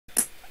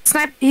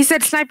snipe. He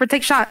said sniper.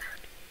 Take shot.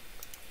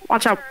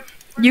 Watch out.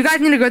 You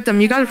guys need to get them.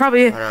 You guys are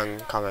probably. I'm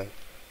coming.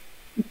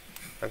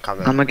 I'm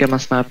coming. I'm gonna get my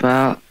sniper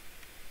out.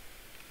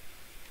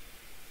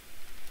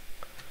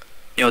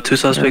 Yo, 2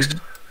 suspects.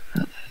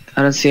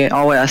 I don't see it.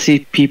 Oh wait, I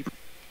see people.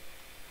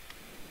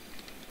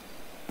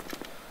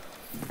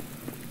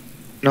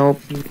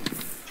 Nope.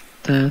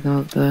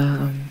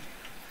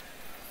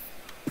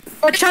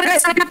 What shot,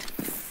 guys?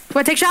 Do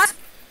I take shots?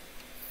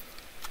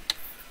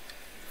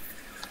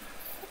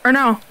 Or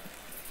no?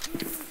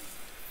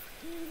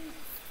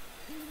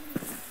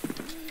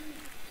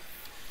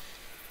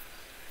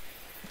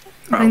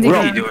 What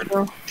are you doing?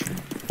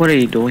 What are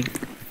you doing?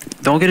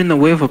 Don't get in the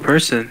way of a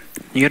person.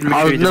 You gotta make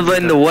I sure was you never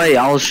in the way.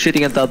 I was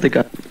shooting at the other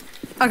guy.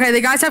 Okay,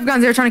 the guys have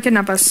guns. They're trying to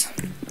kidnap us.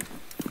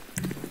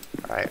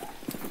 Alright.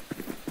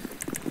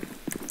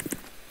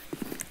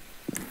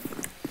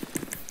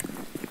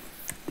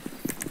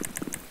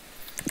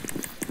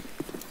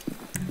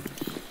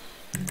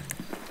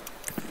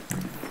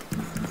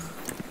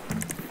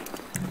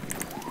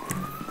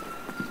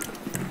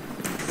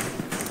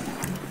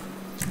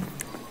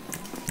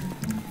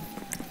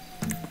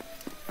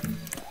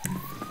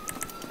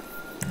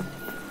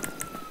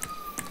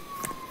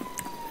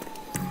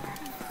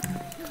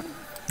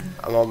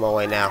 I'm on my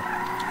way now.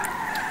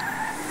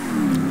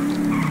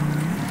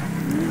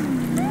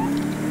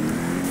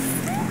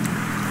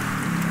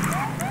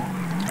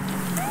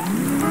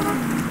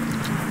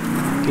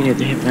 You need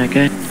to hit me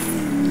again.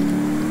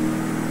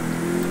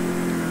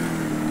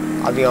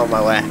 I'll be on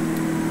my way.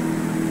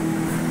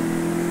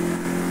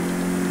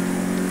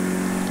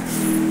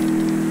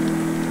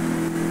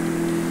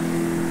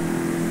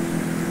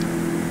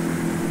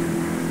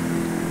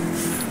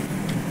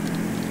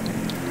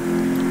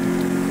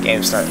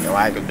 Game's starting to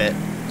lag a bit.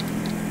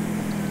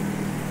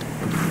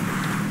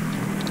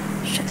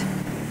 Shit.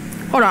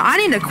 Hold on. I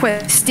need to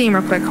quit Steam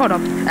real quick. Hold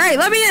up. Hey,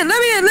 let me in. Let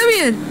me in. Let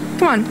me in.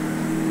 Come on.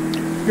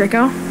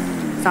 Draco.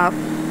 Stop.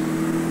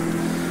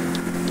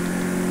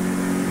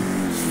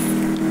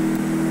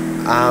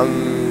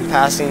 I'm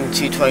passing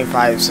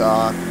 225, so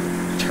I'll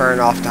turn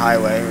off the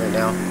highway right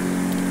now.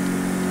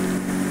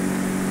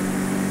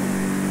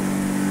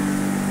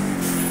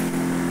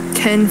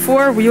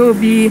 (10-4). We will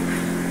be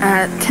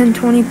at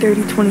 10-20,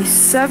 30,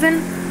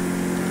 27.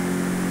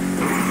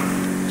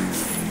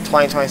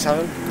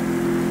 2027?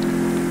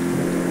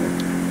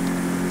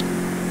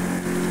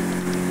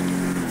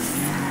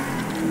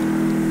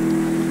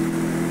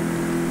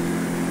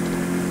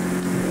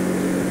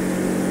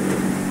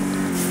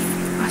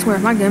 I swear,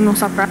 my game don't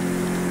stop crap.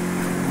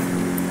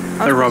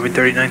 They're robbing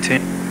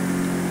 3019.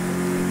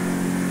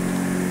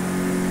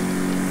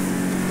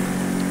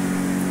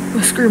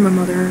 Well, screw my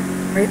mother,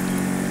 right?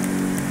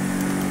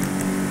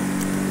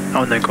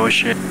 I'll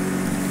negotiate.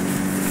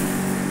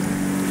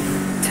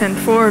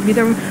 10-4. Be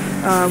there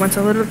once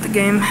I load up the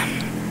game.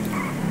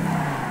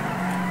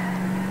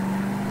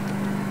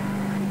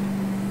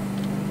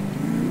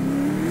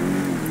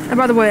 And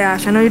by the way,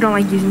 Ash, I know you don't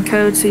like using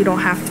code, so you don't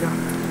have to.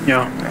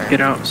 Yo, get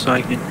out so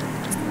I can.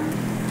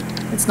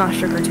 It's not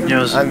sugar too.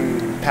 Yo, I'm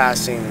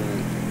passing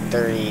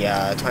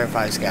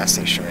 25's gas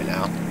station right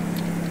now.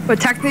 But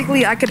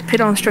technically, I could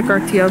pit on strict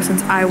RTO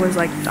since I was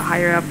like the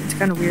higher up. It's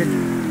kind of weird.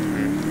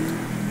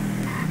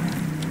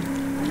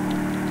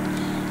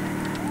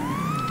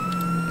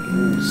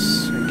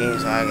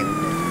 Game's lagging.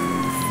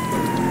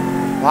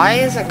 Why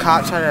is a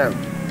cop trying to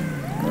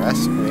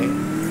arrest me?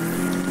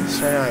 He's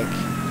trying to like.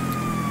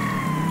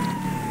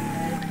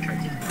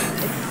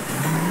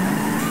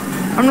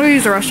 I'm gonna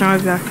use the rush now,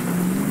 exact.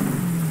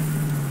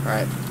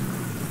 Alright.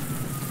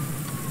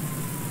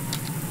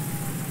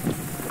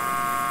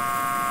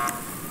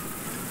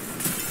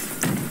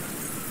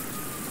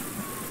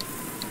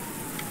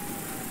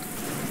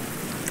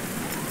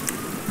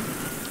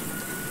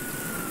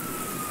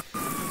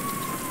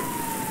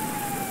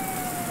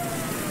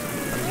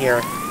 I'm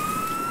here.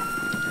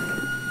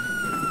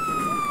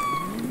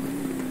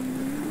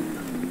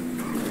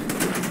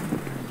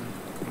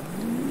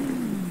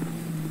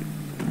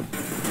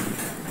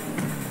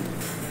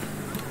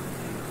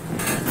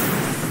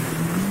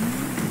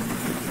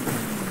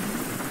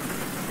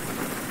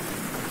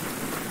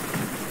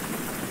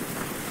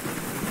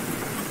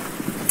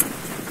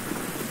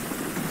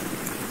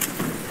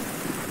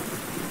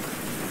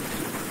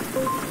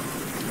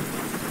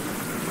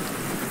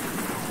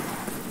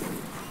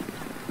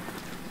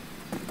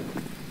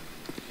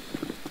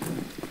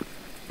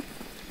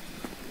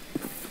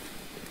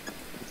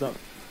 What's up?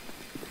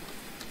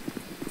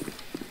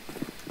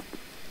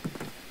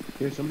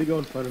 Here, somebody go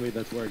in front of me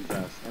that's wearing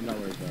vests. I'm not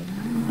wearing vests.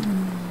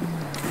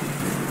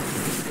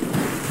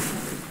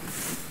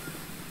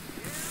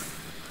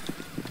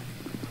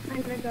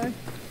 I'm gonna go.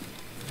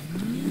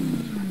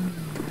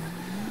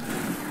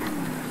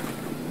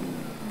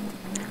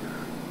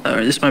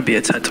 Alright, this might be a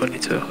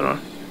 1022. Hold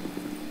on.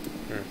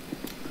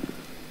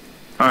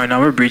 Alright, now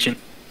we're breaching.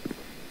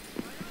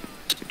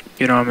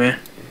 Get on me.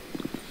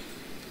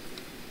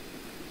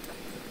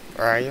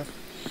 Where are you?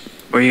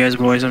 Where you guys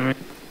boys on me?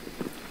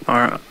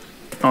 Alright.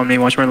 On me,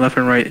 watch my left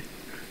and right.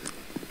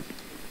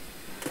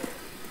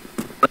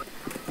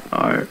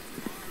 Alright.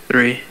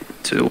 3,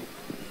 2.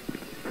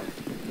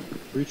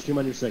 Breach team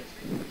on your 6.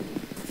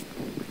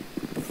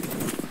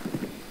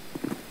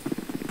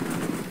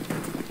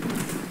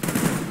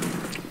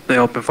 They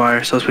open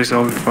fire. Suspects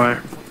open fire.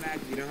 Move back.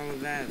 You don't have a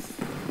vest.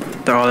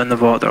 They're all in the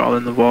vault. They're all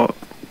in the vault.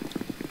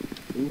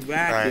 Move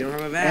back. Right. You don't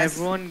have a vest.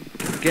 Everyone,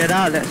 get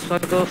out. Let's try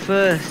to go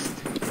first.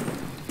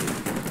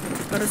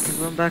 Gotta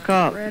Everyone back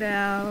up. spread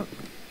out.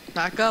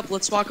 Back up.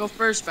 Let's walk go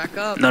first. Back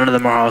up. None of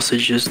them are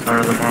hostages. None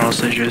of them are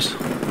hostages.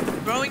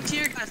 Throwing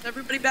tear gas.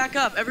 Everybody back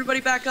up.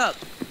 Everybody back up.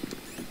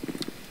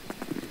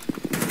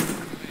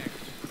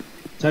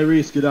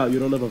 Tyrese, get out. You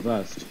don't have a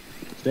vest.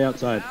 Stay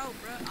outside. Out,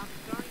 bro. I'm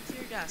throwing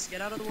tear gas.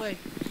 Get out of the way.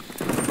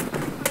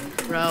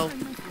 Bro,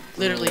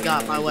 literally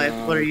got my way.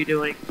 What are you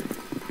doing?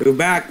 Move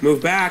back.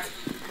 Move back.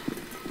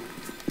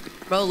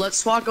 Bro, let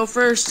SWAT go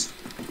first.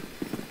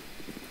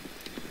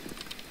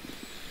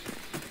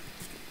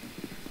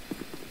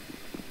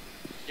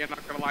 Yeah,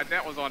 not gonna lie,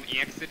 that was on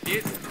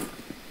accident.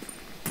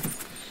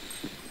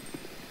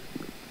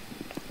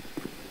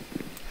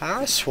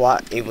 How is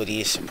SWAT able to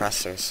use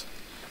suppressors?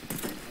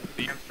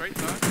 Damn straight,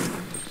 son.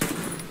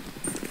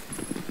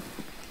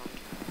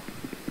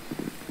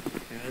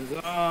 Hands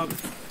up.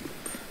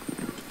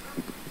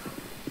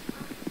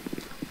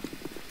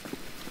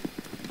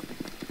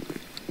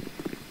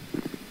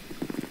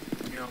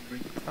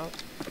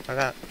 I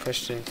got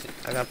pushed into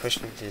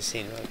the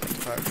scene really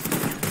quick.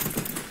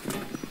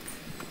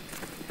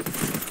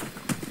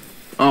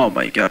 Oh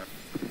my god.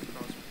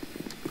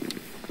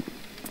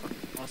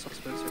 All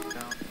suspects are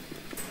down.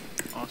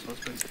 All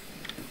suspects.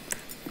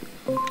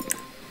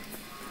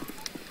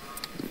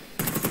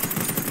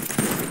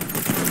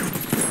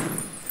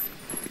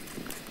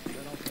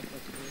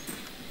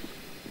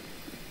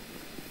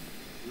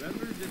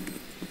 Whoever did,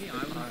 I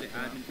was the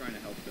admin trying to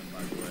help them,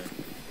 by the way.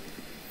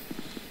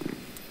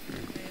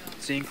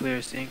 Seeing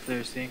clear, seeing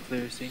clear, seeing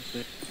clear, seeing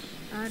clear.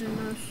 I don't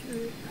know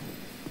shit.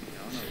 I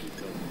don't know who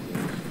killed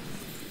them.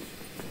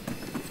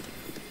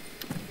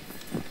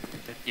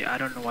 Yeah, I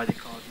don't know why they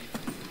called me.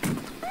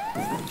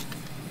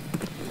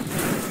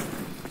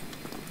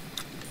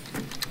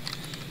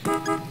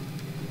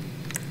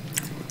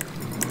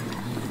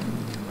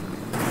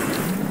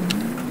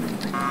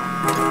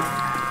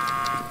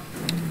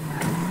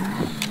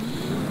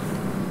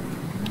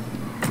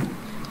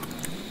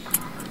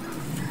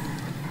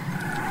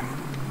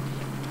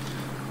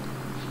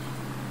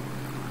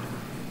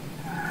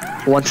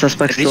 One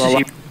suspect still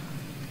alive.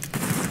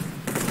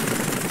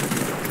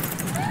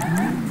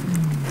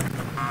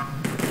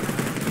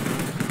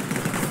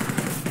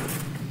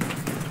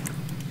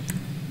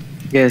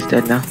 Yeah, he's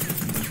dead now.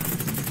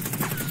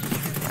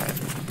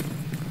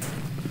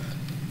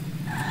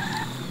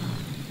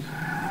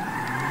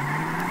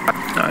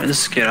 Alright,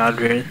 let's get out of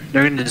here.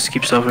 They're gonna just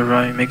keep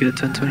self-reviving, make it a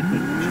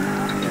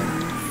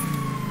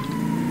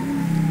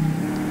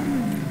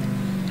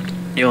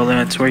 10-20. Yo,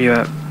 Lance, where you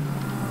at?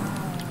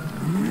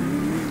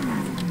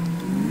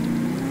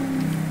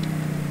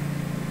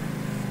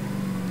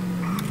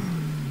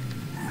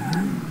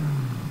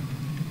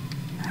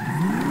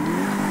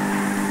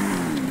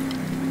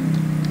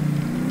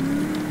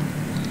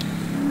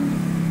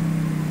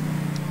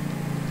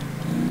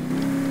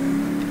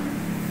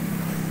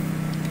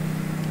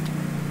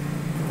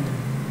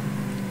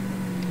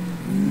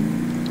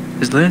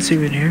 Is Lance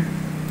even here?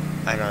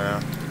 I don't know.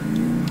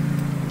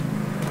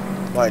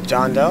 What,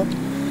 John Doe?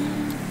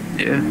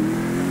 Yeah.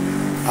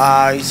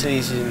 He said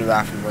he's in the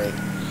bathroom break.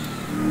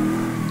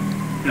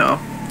 No.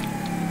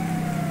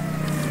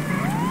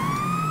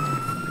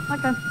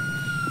 Okay.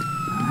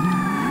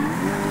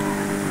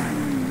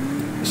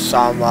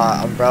 Some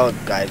umbrella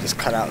guy just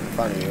cut out in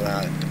front of you.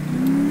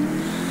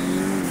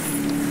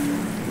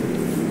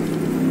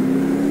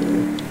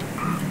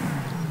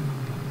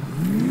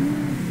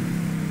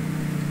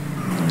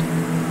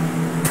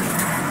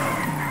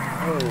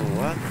 Oh,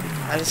 what?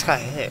 I just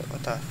got hit.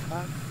 What the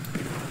fuck?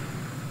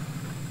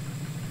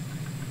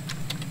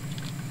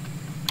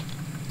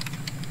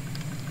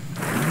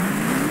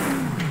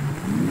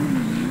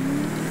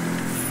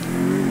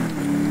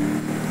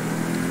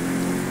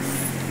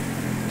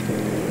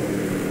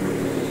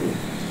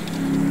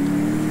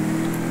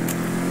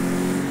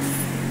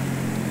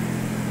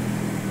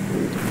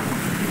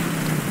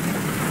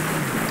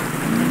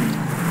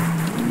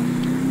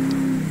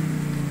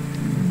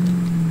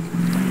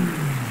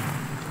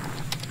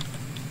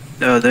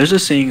 No, there's a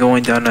scene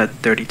going down at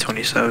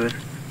 3027.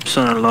 Just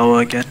on a low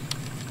again.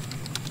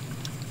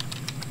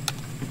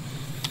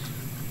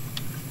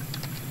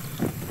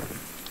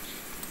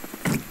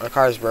 My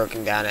car's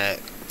broken down at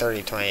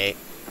 3028.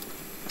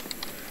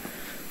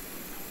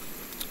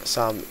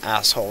 Some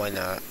asshole in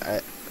a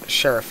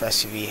sheriff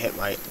SUV hit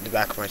the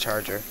back of my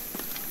Charger.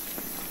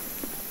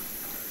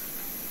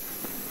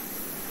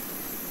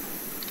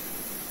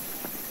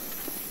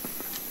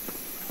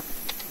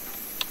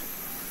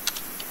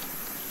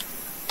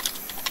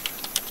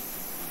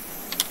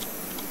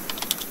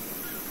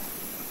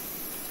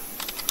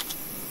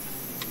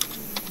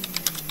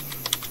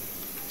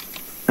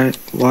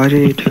 Why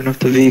did you turn off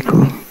the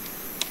vehicle?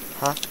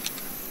 Huh?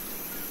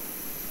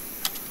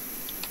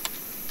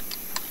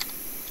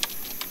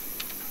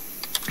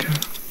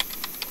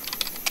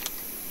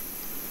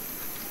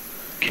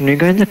 Can we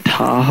go in the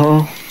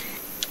Tahoe?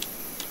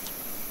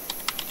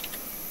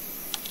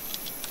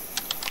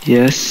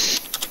 Yes.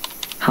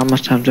 How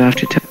much time do I have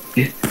to tell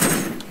you?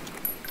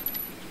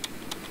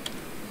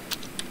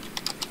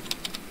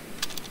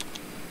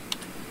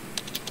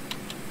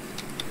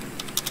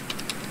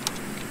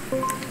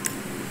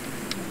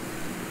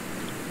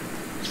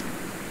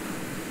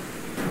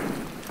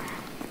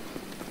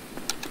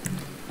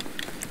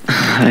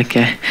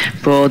 Okay,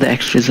 put all the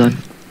extras on.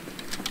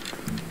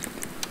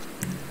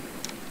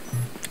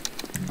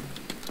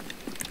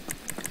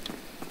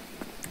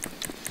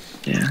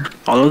 Yeah.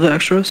 All of the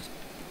extras?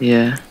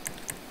 Yeah.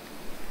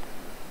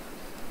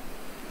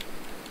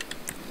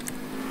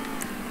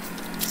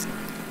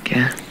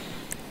 Okay.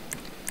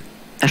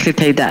 Actually,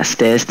 take that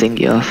stairs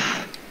thingy off.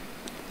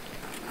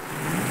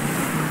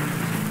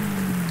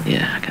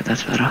 Yeah, okay,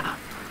 that's better.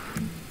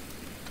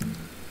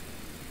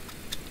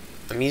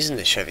 I'm using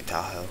the Chevy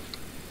Tahoe.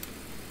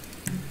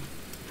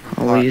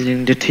 Oh, we're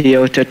using the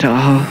Toyota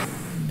Tahoe.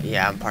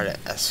 Yeah, I'm part of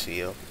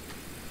SVU.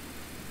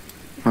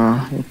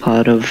 Oh, we're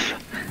part of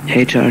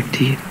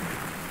HRT.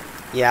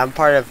 Yeah, I'm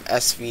part of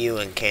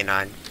SVU and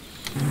K9.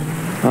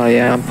 Oh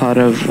yeah, I'm part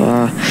of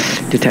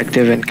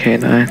Detective and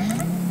K9.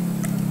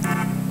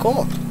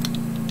 Cool.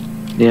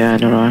 Yeah, I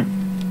know, right?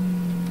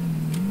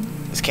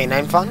 Is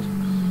K9 fun?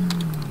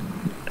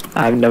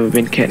 I've never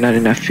been K9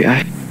 in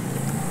FBI.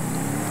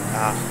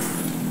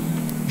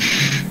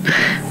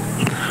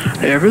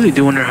 I really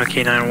do wonder how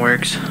K9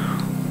 works.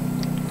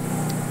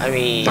 I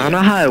mean, I don't know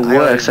how it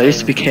works. I used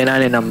to be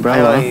K9 in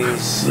Umbrella.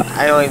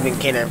 I only been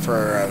K9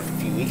 for a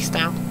few weeks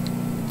now.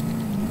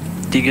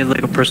 Do you get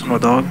like a personal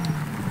dog?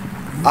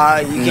 You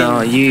can,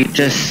 No, you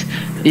just...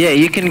 Yeah,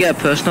 you can get a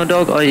personal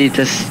dog, or you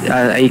just...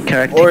 a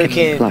character or you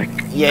can, can, like...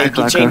 yeah, you act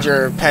can like change a-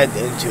 your pet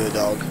into a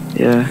dog.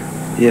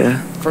 Yeah,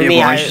 yeah. For Yeah, me,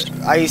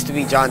 well, I used to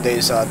be John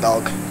Doe's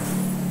dog.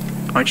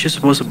 Aren't you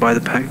supposed to buy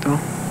the pack though?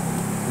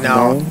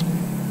 No,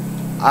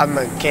 I'm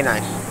a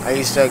K9. I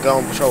used to go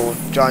on patrol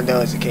with John Doe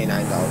as a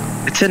K9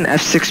 dog. It's an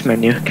F6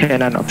 menu,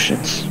 K9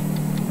 options.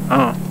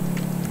 Oh.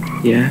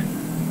 Yeah.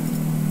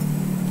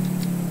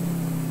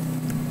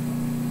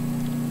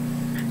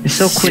 It's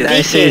so cool that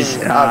it says,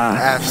 Speaking of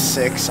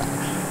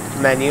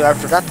F6 menu, I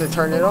forgot to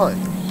turn it on.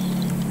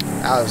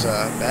 That was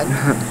bad.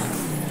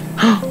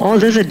 oh,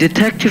 there's a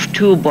detective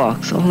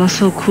toolbox. Oh, that's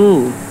so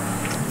cool.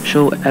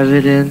 Show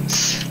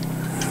evidence.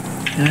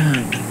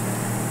 Yeah.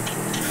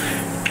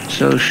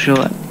 So show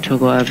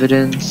toggle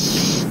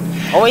evidence.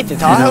 Oh wait, the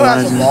Tahoe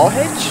has a Analyzer. wall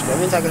hitch? That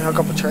means I can hook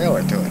up a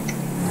trailer to it.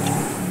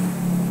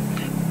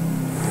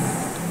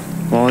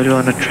 Why do you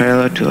want a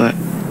trailer to it?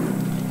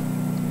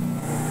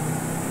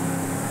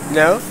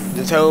 No,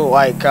 to tow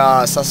like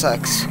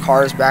suspects'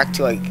 cars back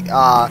to like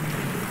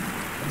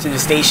to the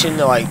station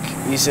to like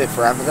use it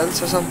for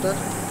evidence or something.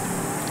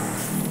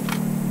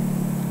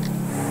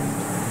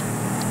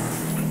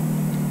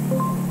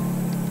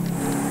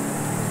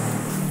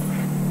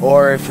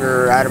 Or if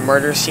you're at a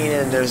murder scene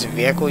and there's a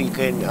vehicle, you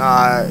can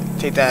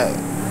take that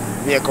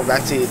vehicle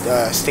back to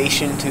the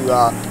station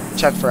to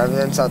check for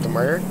evidence of the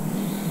murder.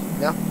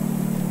 No?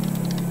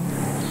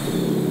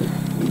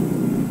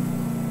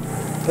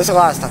 There's a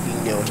lot of stuff you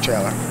can do with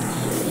trailer.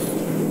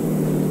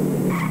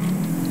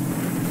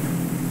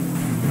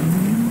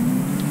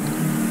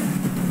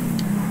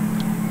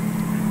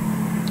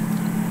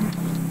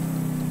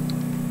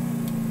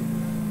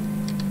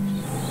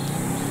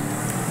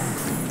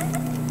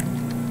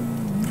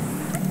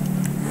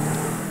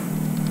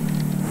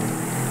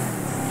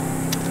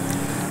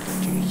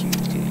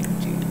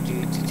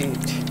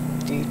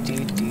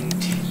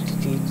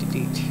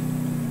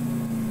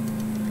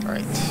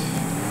 Alright.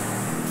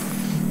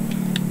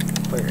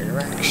 Player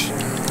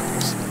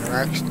interactions,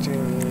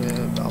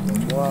 blah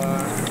blah blah.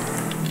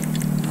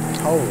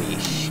 Holy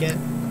shit.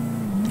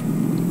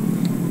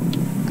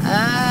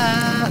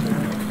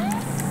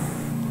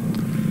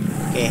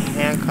 Okay,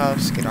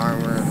 handcuffs, get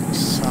armor,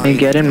 Hey,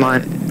 get in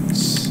mine.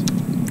 sides.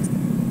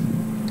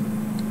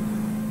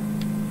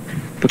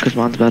 Because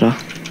mine's better.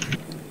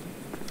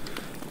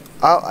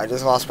 Oh, I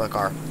just lost my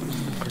car.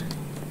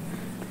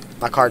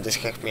 My car just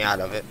kicked me out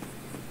of it.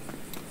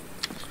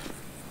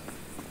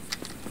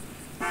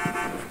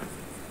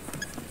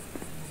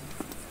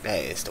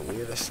 That is the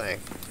weirdest thing.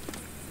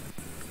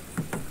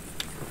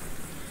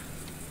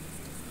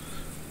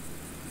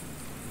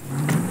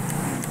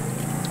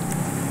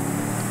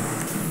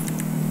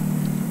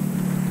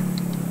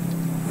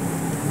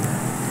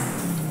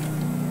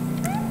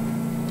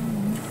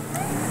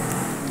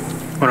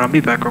 Well, I'll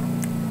be back.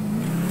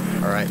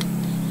 Alright.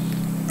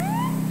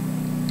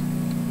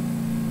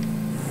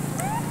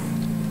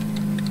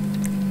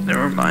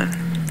 Never mind.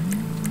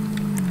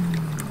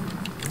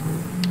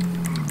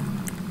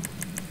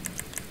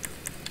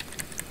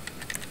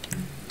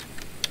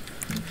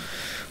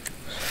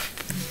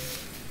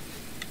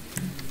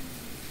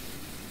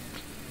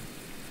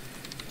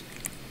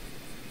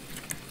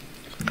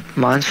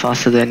 Mine's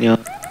faster than yours.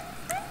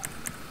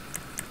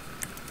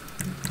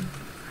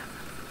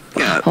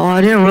 Yeah. Oh,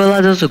 I didn't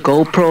realize there was a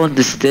GoPro on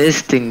the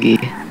stairs thingy.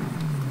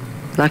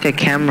 Like a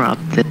camera up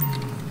there.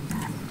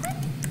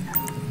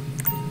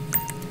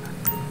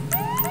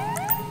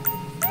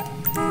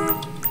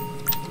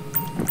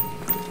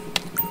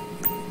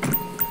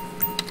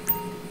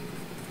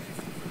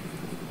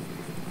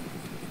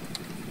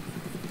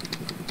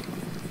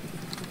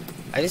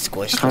 I just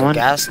glitched I to a want-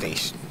 gas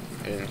station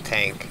in a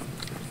tank.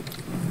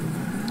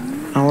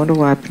 I wonder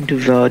what happened to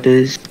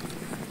Verdes.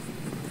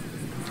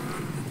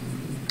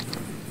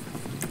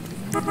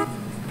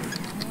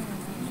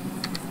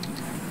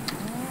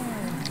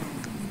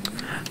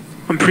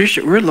 I'm pretty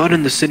sure we're allowed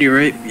in the city,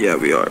 right? Yeah,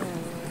 we are.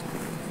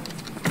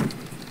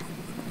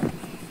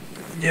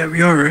 Yeah,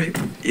 we are, right?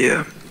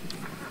 Yeah.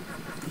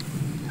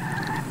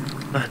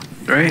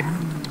 Right?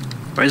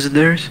 Why is it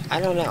theirs?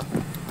 I don't know.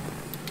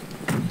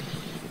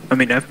 I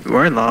mean,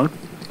 we're allowed.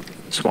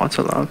 SWAT's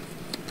allowed.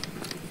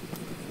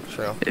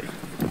 True.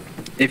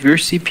 If you're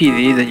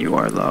CPD, then you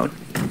are allowed.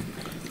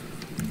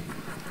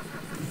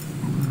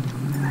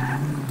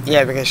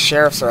 Yeah, because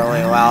sheriffs are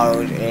only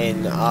allowed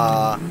in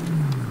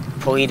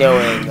Polito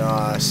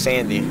and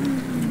Sandy.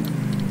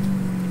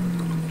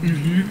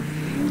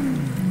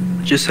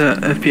 Just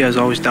FBI is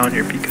always down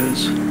here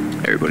because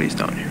everybody's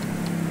down here.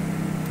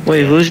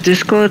 Wait, whose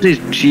Discord is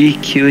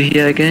GQ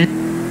here again?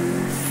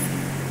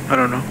 I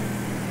don't know.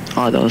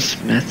 Oh, that was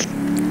Smith.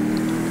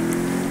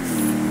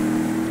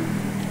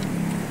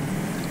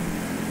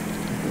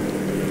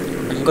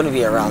 I'm gonna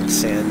be around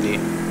Sandy.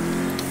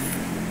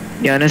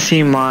 You wanna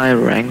see my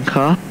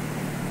ranker?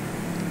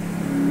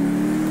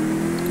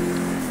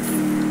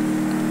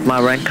 My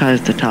ranker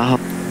is the Tahoe.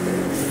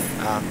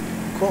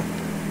 Cool.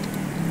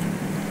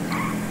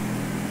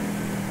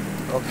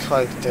 Looks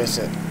like there's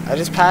a. I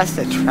just passed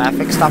a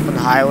traffic stop on the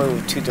highway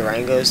with 2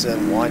 Durangos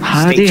and 1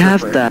 How state do you have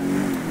trooper. that?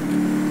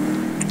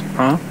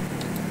 Huh?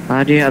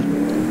 How do you have?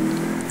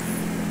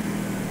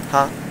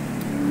 Huh?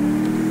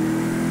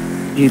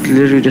 You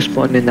literally just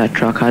spawned in that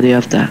truck. How do you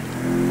have that?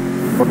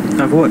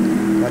 Have what?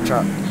 What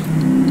truck?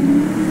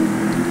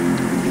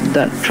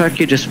 That truck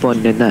you just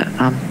spawned in. That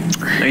Are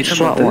you talking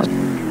SWAT about this?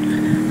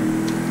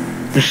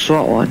 one. The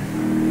SWAT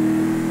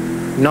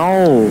one.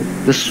 No,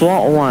 the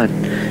SWAT one.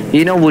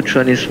 You know which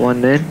one is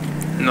spawned in?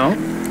 No?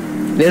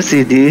 Yes,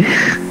 you do.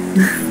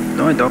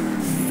 No, I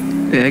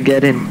don't. Yeah,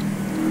 get in.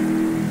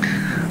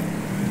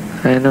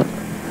 I know.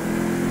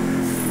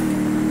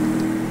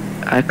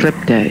 I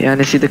clipped it. You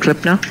wanna see the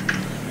clip now?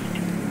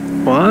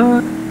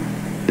 What?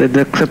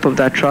 The clip of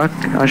that truck?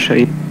 I'll show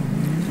you.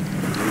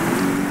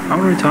 I don't know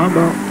what you're talking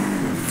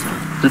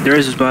about. The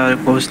theirs is about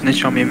to go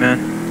snitch on me, man.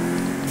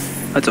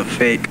 That's a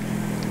fake.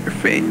 You're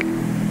fake.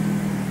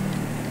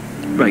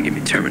 You might get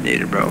me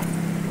terminated, bro.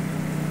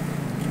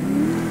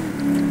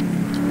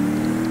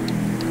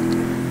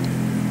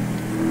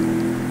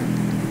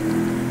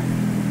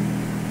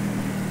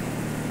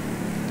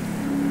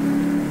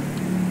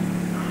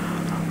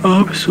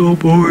 I'm so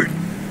bored.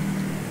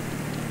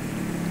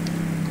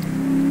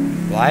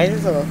 Why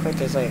does it look like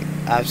there's like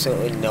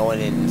absolutely no one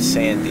in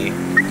Sandy?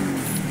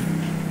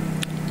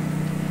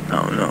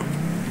 I don't know.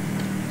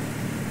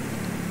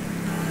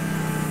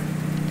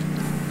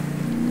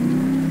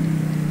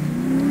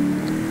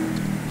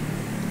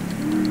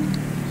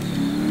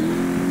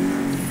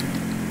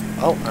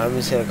 Oh, I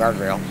almost hit a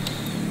guardrail.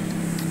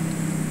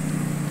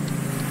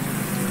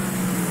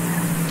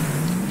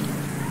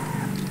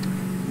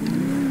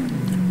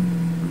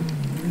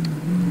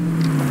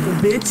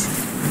 Bitch.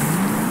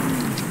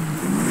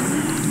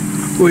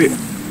 Wait,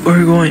 where are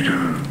we going?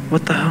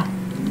 What the hell?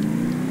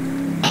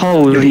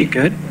 Yo, Holy. you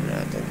good? I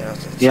think that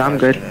was a Yeah, I'm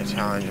challenge good. and a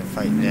challenge of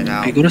fighting it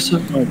out. Hey, go to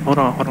some. Oh, hold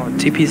on.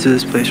 TP to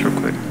this place real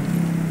quick.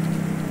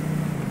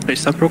 Hey,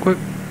 stop real quick.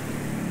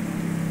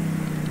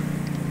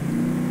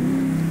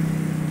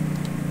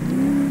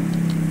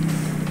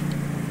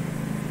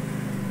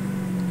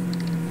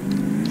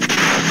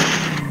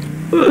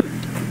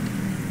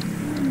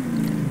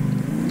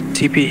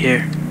 TP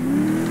here.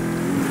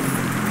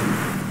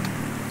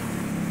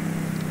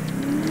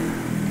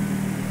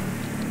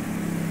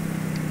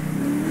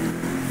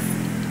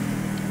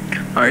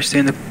 Alright, stay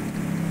in the.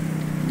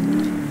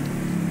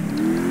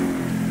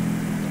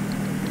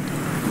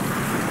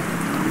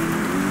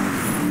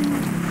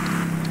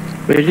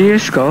 Where did you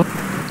just go?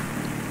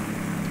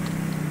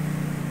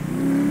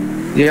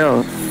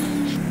 Yo.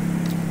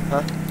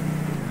 Huh?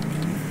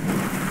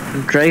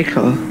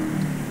 Draco.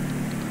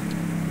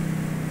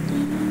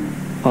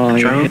 Oh, Try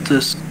yeah. out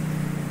this.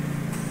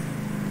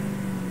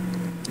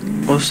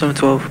 Oh,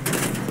 712.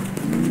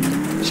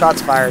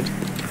 Shots fired.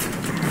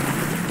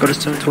 Go to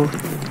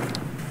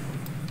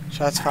 712.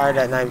 Shots fired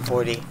at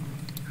 9:40.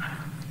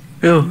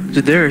 Yo, is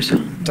it theirs?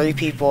 3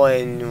 people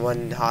and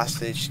 1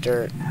 hostage.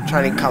 They're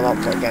trying to come up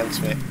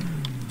against me.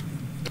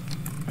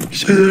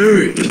 Is it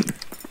theirs?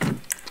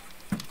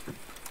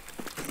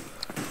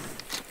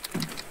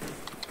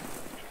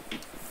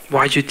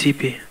 Why'd you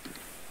TP?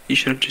 You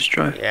should have just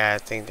tried. Yeah, I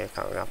think they're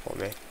coming up on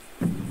me.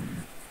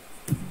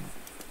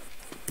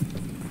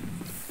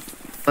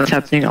 What's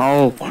happening?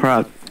 Oh,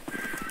 crap.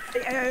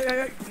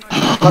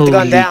 Put the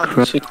gun down.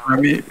 Crap. I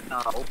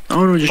don't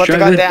know, just Put the drive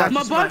gun it. down.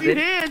 My above your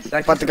hands.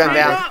 Put the gun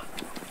down.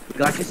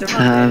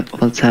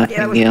 What's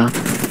happening here?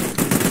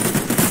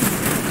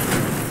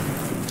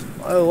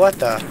 Oh, what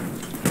the?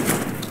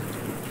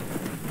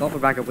 Go for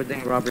backup. We're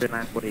doing robbery at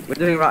 9:40. We're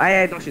doing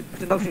don't shoot.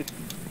 Don't shoot.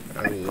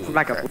 Go for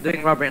backup. We're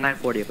doing robbery at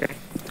 9:40. Okay.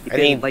 I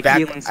need like back.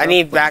 healing I stuff,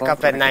 need but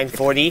backup also at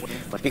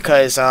 9:40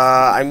 because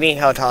I'm being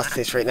held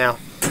hostage right now.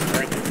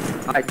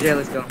 Alright, Jay,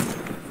 let's go.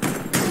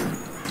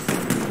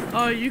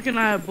 Oh, you can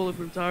have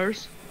bulletproof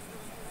tires.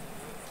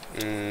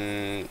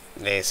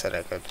 They said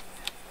I could.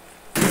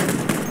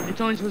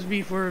 It's only supposed to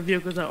be for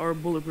vehicles that are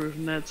bulletproof,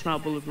 and that's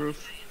not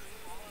bulletproof.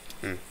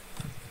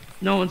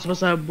 No one's supposed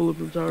to have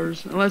bulletproof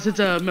tires, unless it's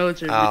a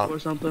military vehicle or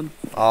something.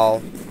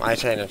 Oh, my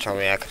trainer told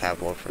me I could have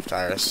bulletproof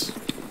tires.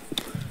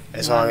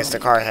 As long as the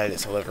car had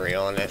its delivery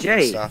on it Jay,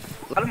 and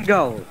stuff. let him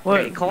go.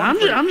 What? Okay,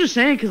 I'm just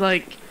saying, cause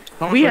like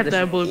we have to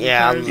have bulletproof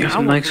Yeah, tires. I'm and I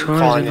want bulletproof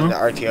calling in the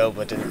RTO,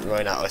 but they're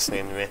really not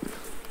listening to me.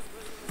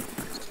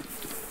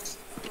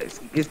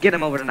 Just get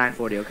him over to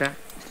 940, okay?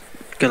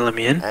 Gonna let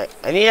me in? I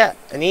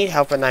need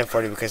help at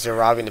 9:40 because they're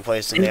robbing the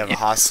place and they have a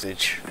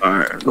hostage.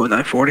 Alright, go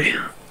 940.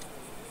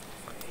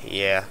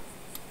 Yeah.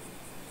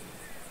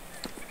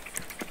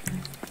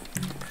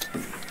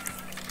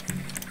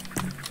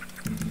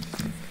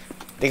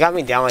 They got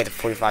me down like to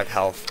 45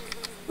 health.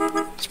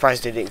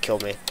 Surprised they didn't kill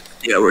me.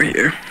 Yeah, we're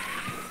here.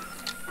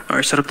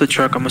 Alright, set up the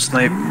truck. I'm gonna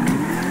snipe.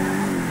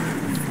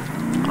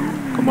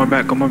 Come on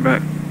back, come on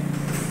back.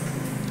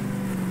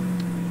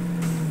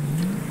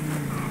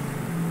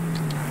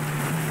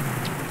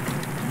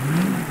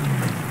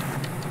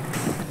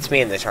 It's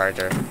me in the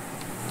Charger.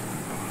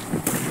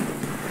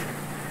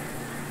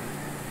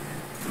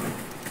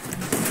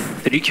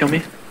 Did he kill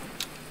me?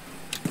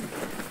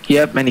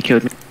 Yep, and he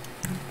killed me.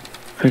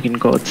 Freaking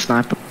gold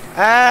sniper.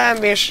 Ah,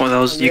 Mish. Oh, that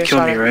was you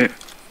killed me, right?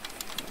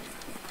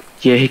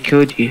 Yeah, he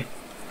killed you.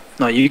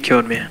 No, you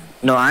killed me.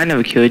 No, I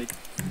never killed.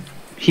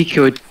 He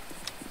killed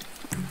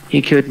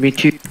me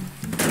too.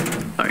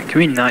 Alright, can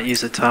we not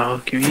use the Tahoe?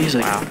 Can we use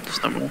like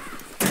just normal?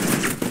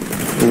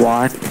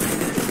 Why?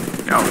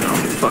 Oh no,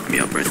 fuck me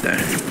up right there.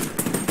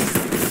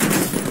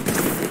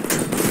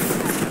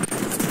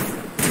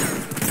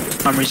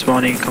 I'm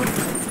respawning. Come.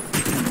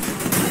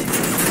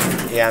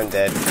 Yeah, I'm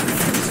dead.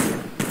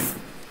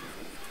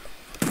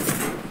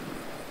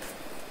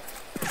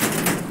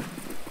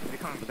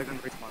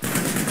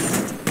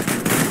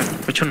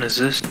 Which one is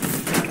this?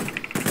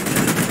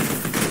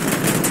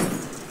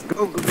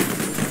 Go, go, go.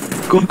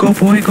 Go, go,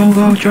 boy, go,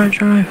 go, drive,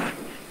 drive.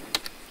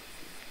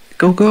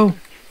 Go, go.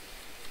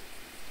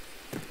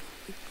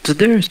 It's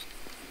theirs.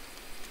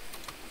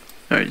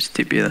 Alright, just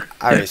TP that.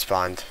 I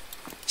respawned.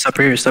 Stop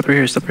right here, stop right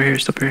here, stop right here,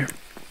 stop right here.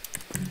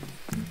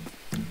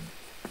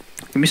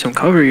 Give me some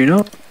cover, you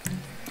know?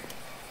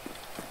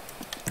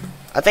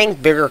 I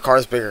think bigger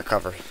cars, bigger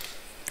cover.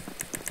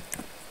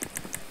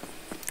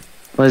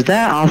 Was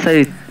that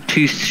Alpha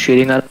 2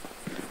 shooting at?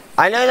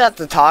 I know that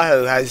the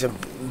Tahoe has a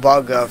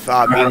bug of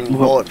being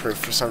bulletproof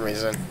for some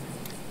reason.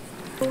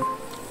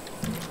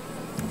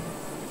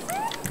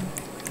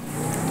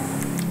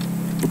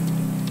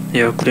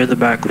 Yo, clear the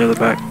back, clear the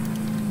back.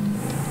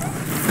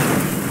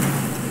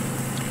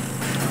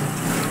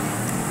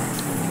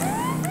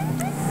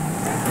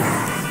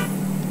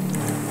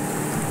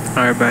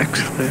 Alright,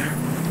 back's clear.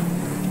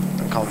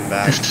 I'm coming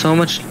back. There's so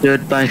much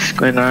dirt bikes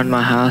going around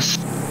my house.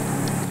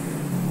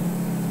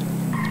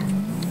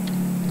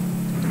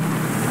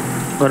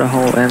 Got a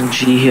whole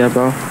MG here,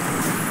 bro.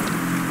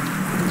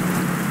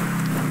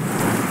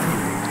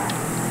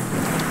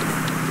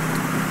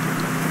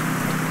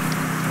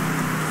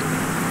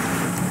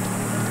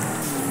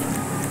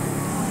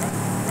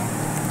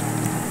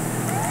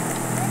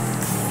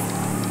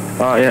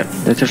 Oh yeah,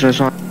 that's the first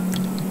one.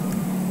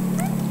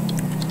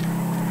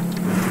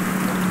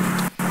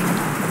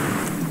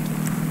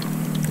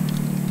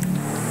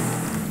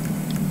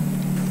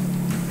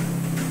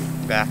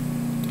 Back.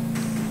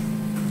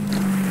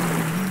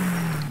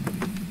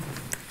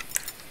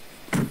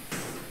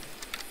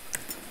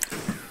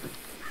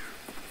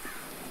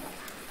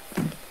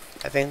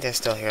 I think they're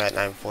still here at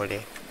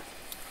 9:40.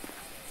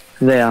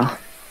 They are.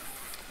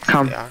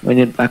 Come, They are. we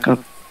need backup.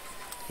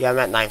 Yeah, I'm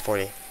at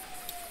 9:40.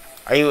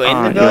 Are you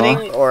in the you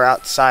building or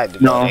outside the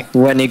No, building?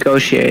 we're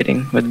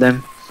negotiating with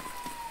them.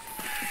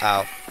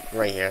 Oh,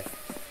 right here.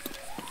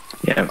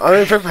 Yeah. I'm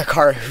gonna bring my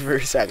car over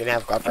so I can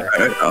have cover.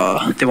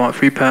 Alright, they want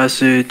free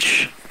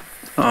passage.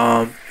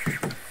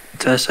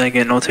 Test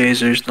again, no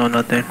tasers, no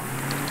nothing.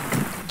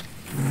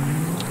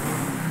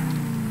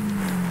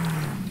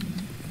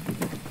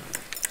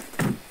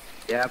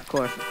 Yeah, of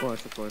course, of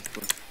course, of course, of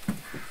course.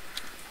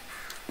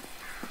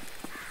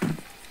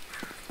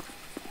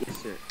 Yes,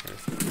 sir.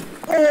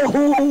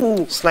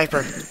 Oh!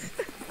 Sniper.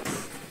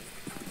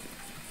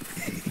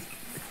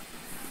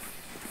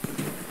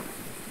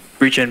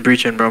 Breach in,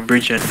 bro,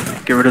 breach in.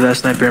 Get rid of that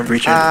sniper and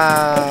breach in. Oh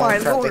my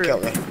Crap, lord. they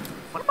killed me.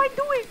 What am I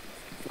doing?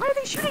 Why are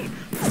they shooting?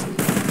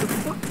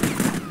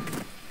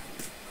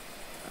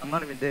 I'm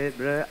not even dead,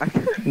 bro.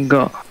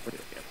 Go. Am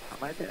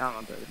I dead? I'm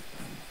not dead.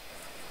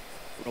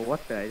 Bro,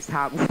 what the is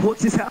happening? What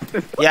just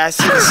happened? Yeah, I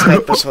see the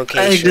sniper's What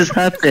location. just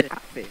happened?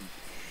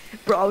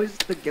 Bro, I was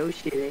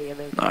negotiating and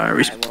then.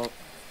 Alright, well,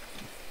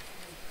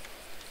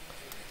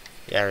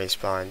 Yeah, I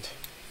respawned.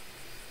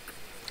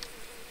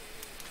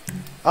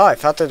 Oh, I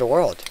fell through the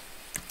world.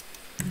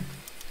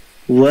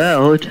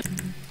 world.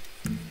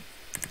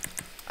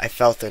 I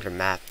fell through the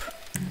map.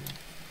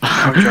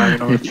 I'm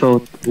driving over. It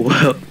felt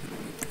well.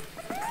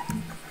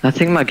 I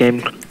think my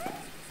game.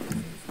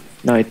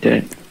 No, it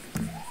didn't.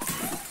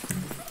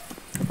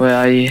 Where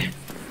are you?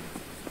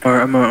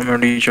 Alright, I'm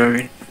already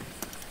driving.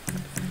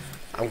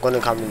 I'm gonna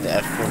come in the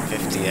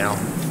F-150 now.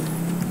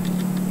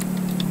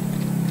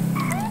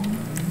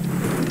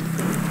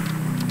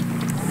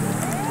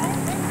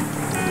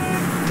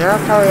 They're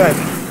probably like,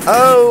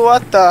 oh,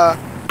 what the?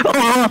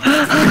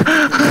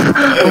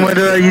 Oh my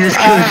god, you just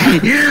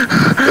killed me.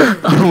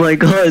 Oh my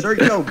god.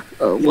 Sergio,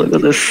 Oh my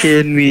god, that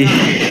scared me.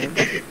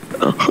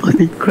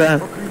 Holy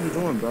crap. what are you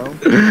doing, bro?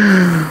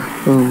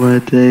 Oh my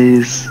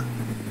days.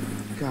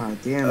 God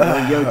damn, bro.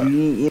 Yo, do you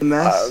need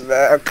EMS? I'm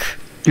back.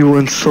 You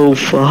went so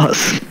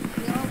fast.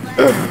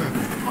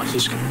 Watch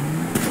this.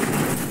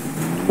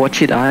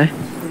 Watch it, I.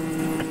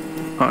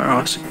 Alright,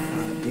 awesome.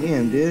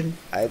 Damn, dude.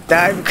 I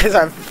died because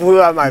I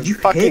flew out my Did you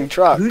fucking hit?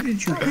 truck. Who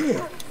did you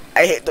hit?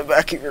 I hit the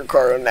back of your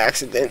car on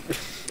accident.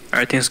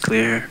 Everything's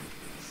clear.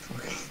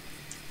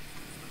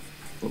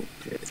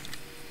 Okay.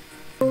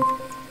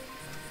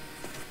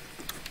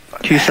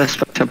 Two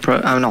suspects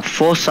no,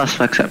 4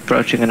 suspects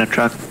approaching in a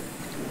truck.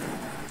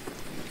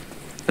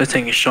 They're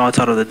taking shots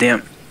out of the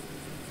dam.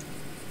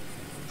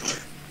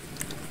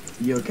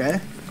 You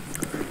okay?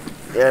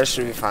 Yeah, it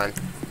should be fine.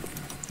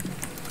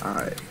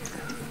 Alright.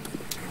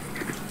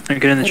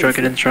 Get in the truck,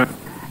 get in the truck.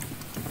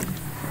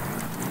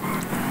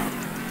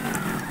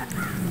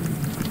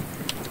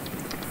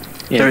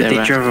 Yeah,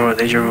 They drove away,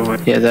 they drove away.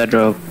 Yeah, they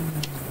drove.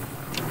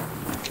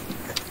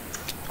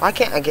 Why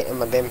can't I get in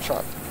my damn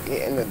truck?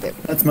 Get in the damn.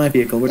 That's my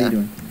vehicle. What are you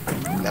doing?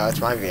 No, it's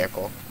my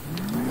vehicle.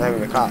 I'm not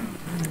even a cop.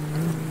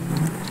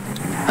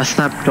 I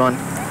snapped one.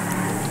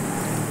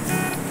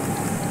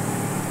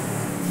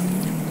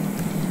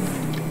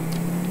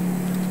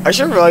 I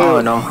should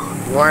really no.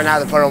 learn how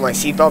to put on my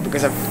seatbelt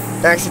because I've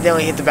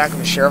accidentally hit the back of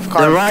a sheriff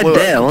car. They're right flew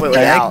there, what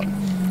completely the heck? out.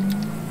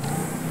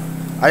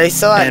 Are they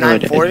still at Anyway,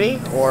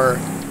 940 or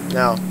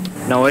no?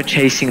 No, we're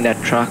chasing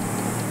that truck.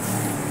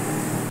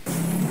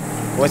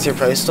 What's your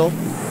postal?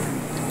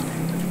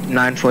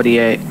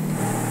 948.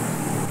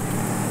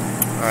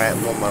 Alright,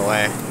 I'm on my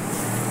way.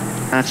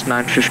 That's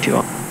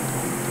 951.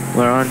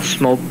 We're on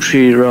Smoke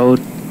Tree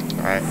Road.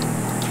 Alright.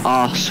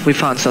 Oh, we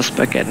found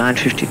suspect at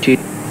 952.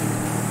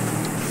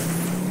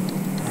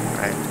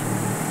 Alright.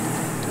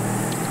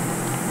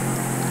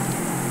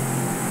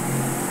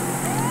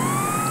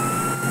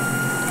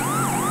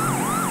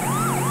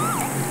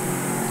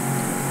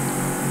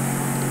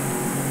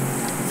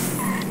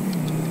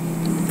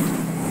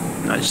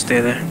 No, just stay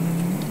there.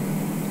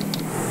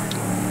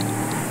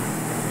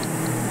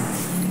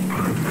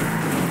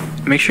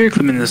 Make sure you're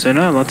clipping this. They're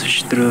not allowed to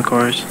shoot through the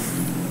cars.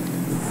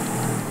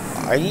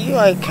 Are you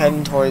like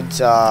heading towards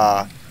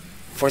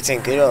Fort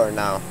St. Guido or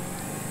no?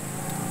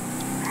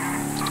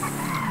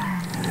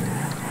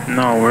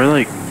 No, we're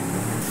like...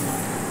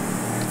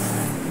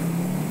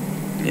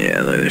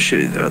 Yeah, like they're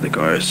shooting through the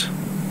cars.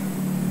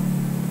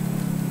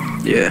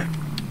 Yeah.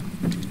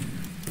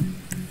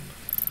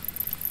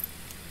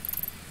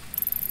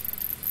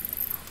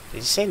 Did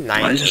you say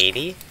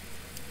 980?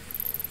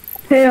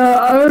 Hey,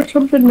 I have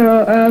something to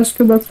ask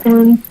about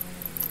porn.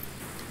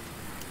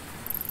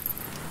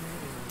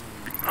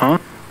 Huh?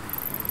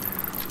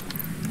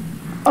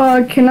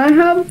 Can I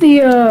have the,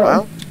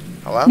 Hello?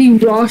 Hello? the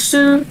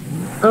roster?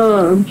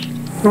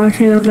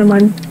 Actually, no, never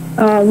mind.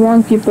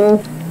 Wrong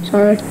people.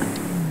 Sorry.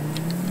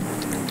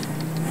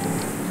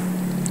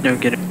 No,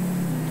 get it.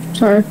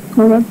 Sorry,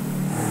 my bad.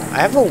 I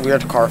have a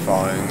weird car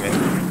following me.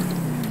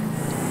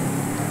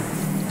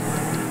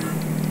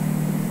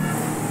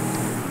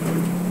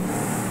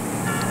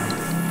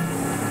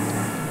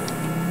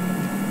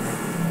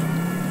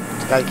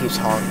 This guy keeps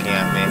honking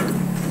at me.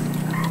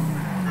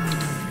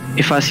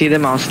 If I see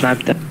them, I'll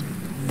snipe them.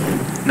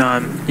 No,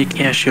 you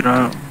can't shoot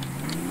out.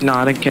 No,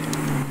 I don't care.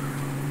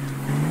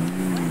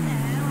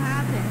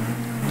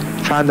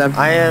 Find them.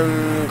 I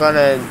am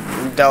gonna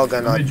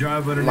Delgun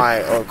on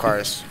my old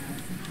cars.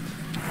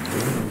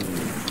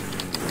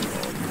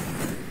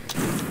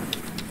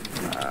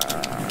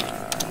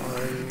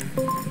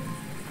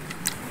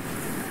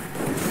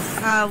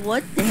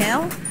 What the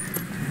hell?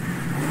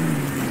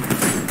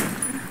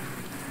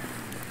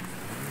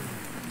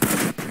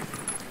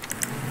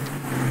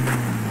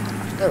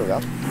 There we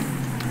go.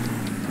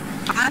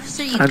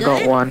 Officer, you I good?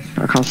 got one.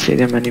 I can't see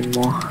them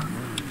anymore.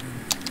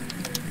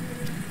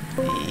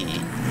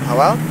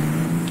 Hello?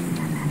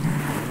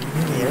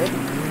 Can you hear me?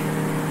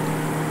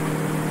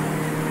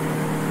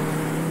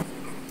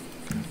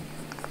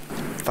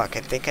 Fuck,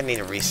 I think I need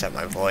to reset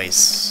my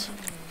voice.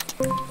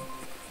 There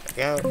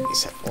we go,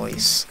 reset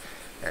voice.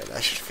 Alright,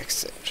 that should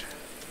fix it.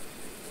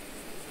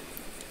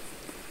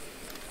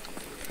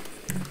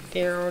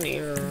 Can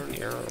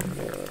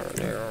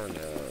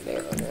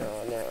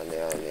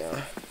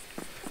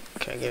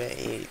I get an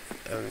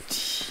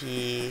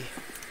 8MT?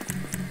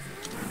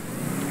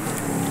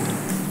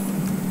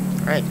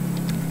 Alright.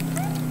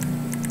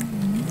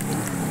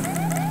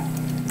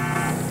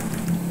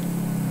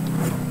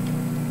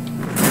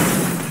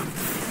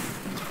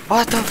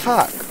 What the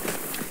fuck?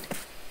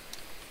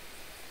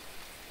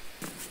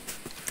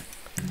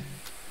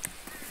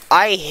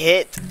 I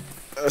hit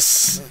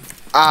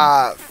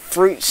a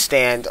fruit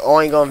stand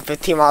only going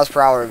 15 miles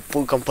per hour and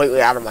flew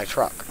completely out of my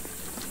truck.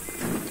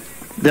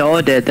 They're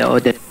all dead. They're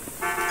all dead.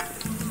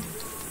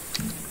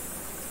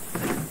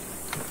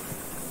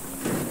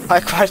 My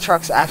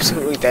truck's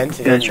absolutely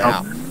dented in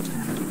now.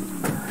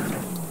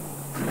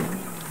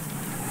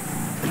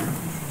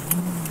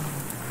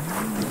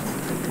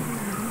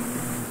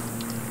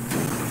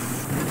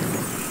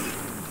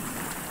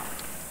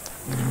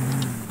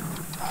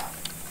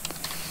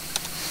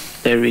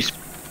 There is.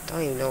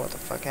 Don't even know what the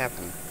fuck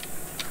happened.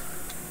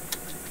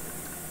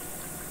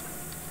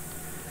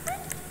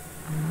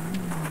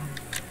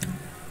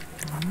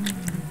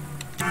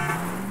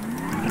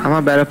 I'm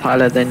a better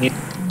pilot than you.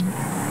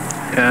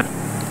 Yeah.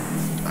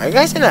 Are you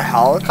guys in a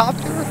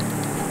helicopter?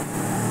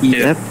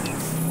 Yep.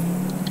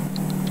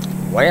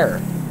 Where?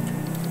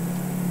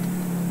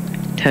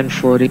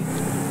 1040.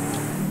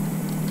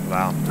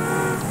 Wow.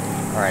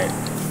 Alright.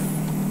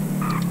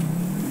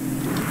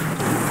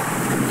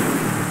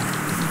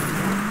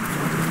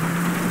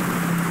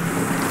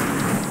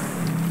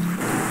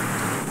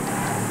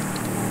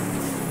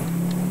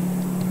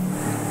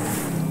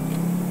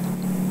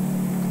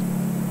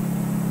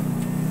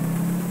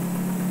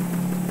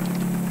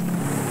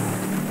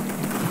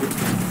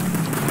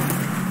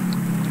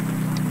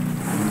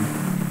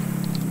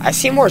 I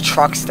see more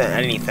trucks than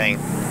anything.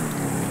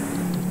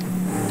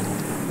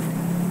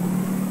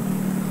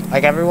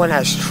 Like everyone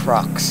has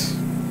trucks.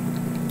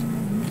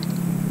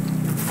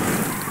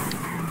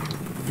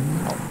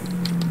 Oh.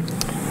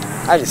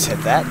 I just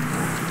hit that.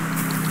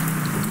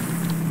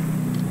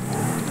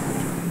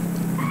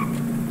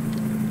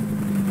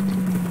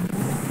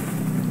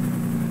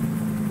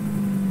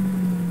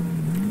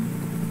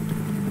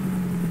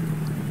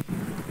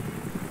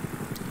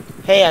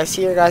 Hey, I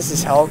see your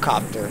guys'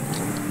 helicopter.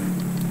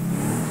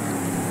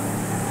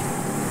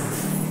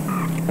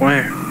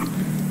 Where?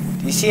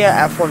 Do you see a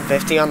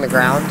F-150 on the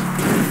ground?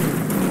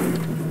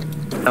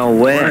 No,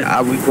 where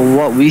are we?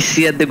 What we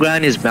see at the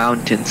ground is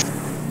mountains.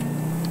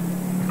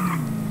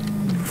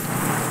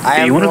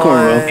 I you want to go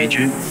rogue,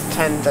 Agent?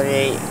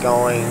 1038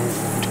 going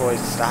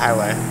towards the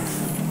highway.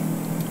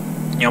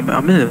 Yeah,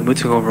 I'm in the mood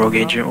to go rogue,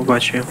 Agent. What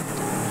about you?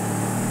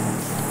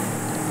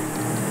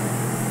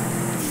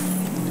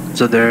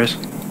 So there's.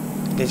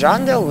 Did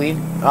John Doe leave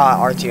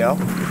RTO?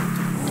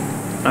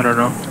 I don't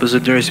know. But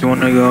Zedarius, you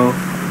wanna go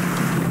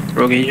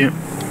rogue agent?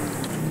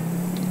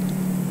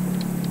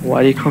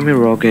 Why do you call me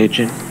rogue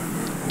agent?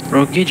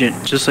 Rogue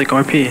agent, just like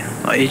RP.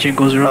 Agent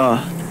goes rogue.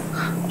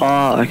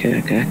 Oh,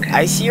 okay.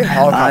 I see your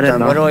helicopter. I'm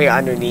literally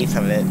underneath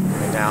of it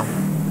right now.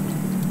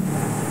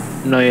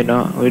 No, you're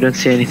not. We don't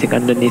see anything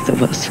underneath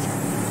of us.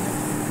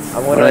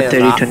 I'm We're literally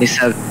at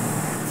 3027.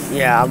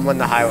 Yeah, I'm on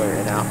the highway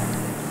right now.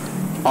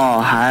 Oh,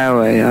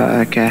 highway.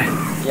 Okay.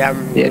 Yeah,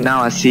 Yeah,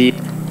 now I see.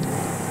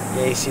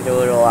 Yeah, you see the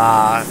little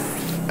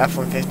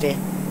F-150?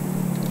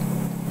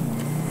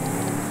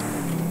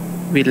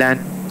 We land.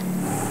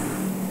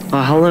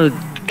 Oh, hello,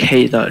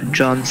 Kate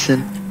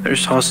Johnson.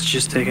 There's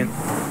hostages taken.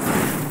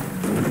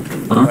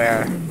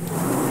 Where?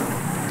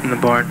 In the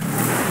barn.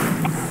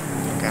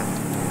 Okay.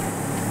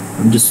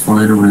 I'm just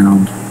flying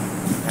around.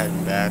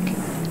 Heading back.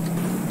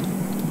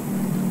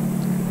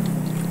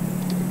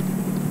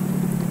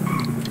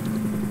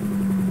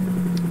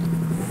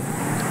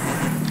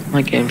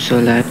 My game's so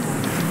lag.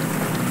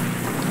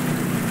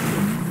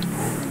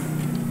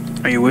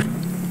 Are you with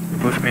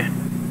me?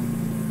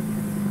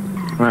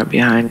 Right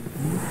behind.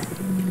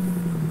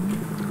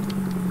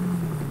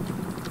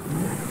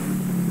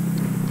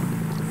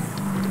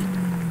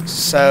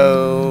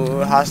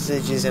 So,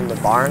 hostages in the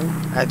barn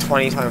at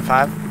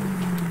 2025?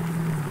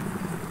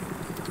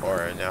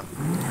 Or no?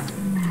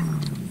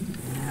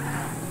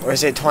 Or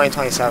is it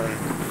 2027?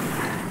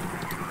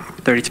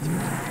 32.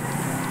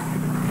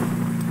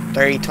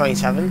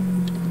 3027?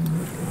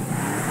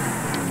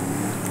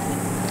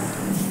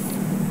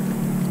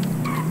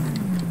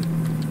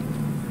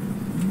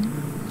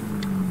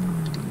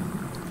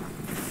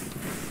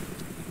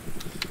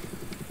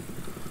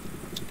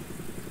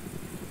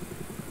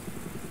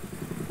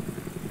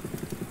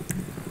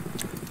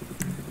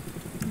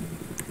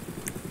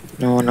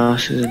 No one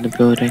else is in the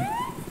building.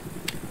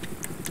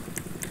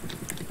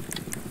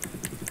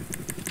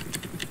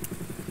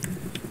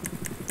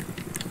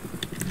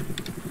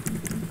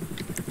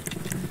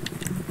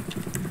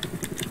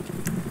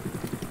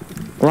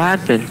 What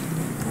happened?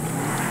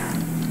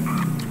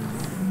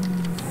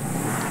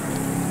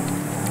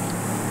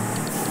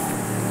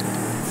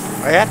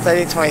 Are you at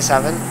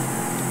 3027?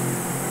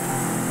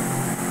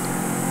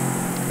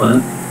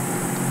 What?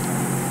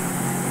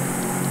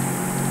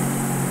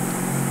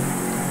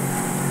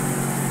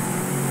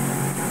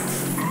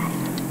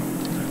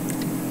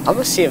 I'm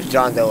gonna see if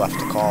John Doe left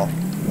a call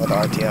with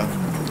RTO.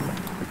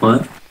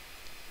 What?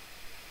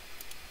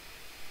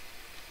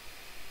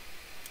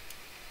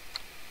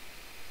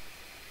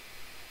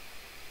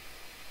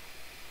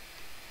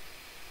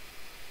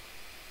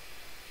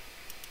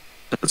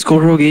 Let's go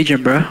rogue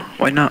agent, bro.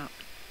 Why not?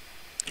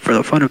 For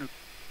the fun of it.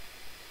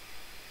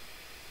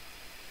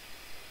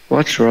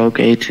 What's rogue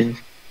agent?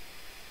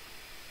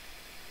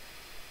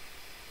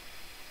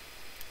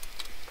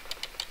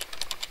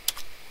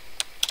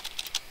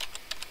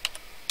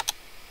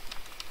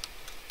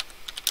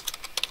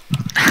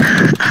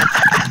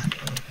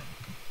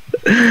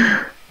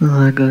 Oh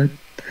my god.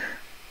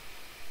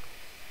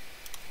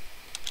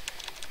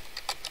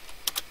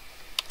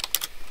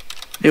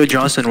 Yo,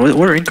 Johnson, what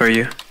rank are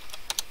you?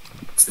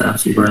 Staff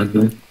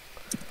supervisor.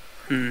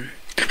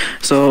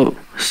 So,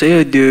 say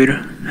a dude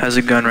has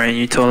a gun, right, and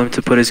you tell him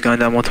to put his gun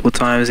down multiple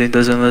times and he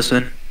doesn't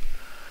listen.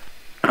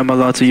 I'm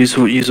allowed to use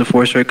a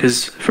force, right?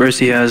 Because first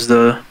he has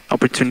the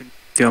opportunity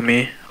on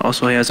me.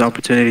 Also, he has the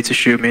opportunity to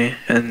shoot me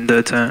in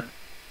the tent.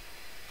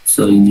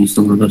 So you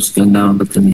still put his gun down, but then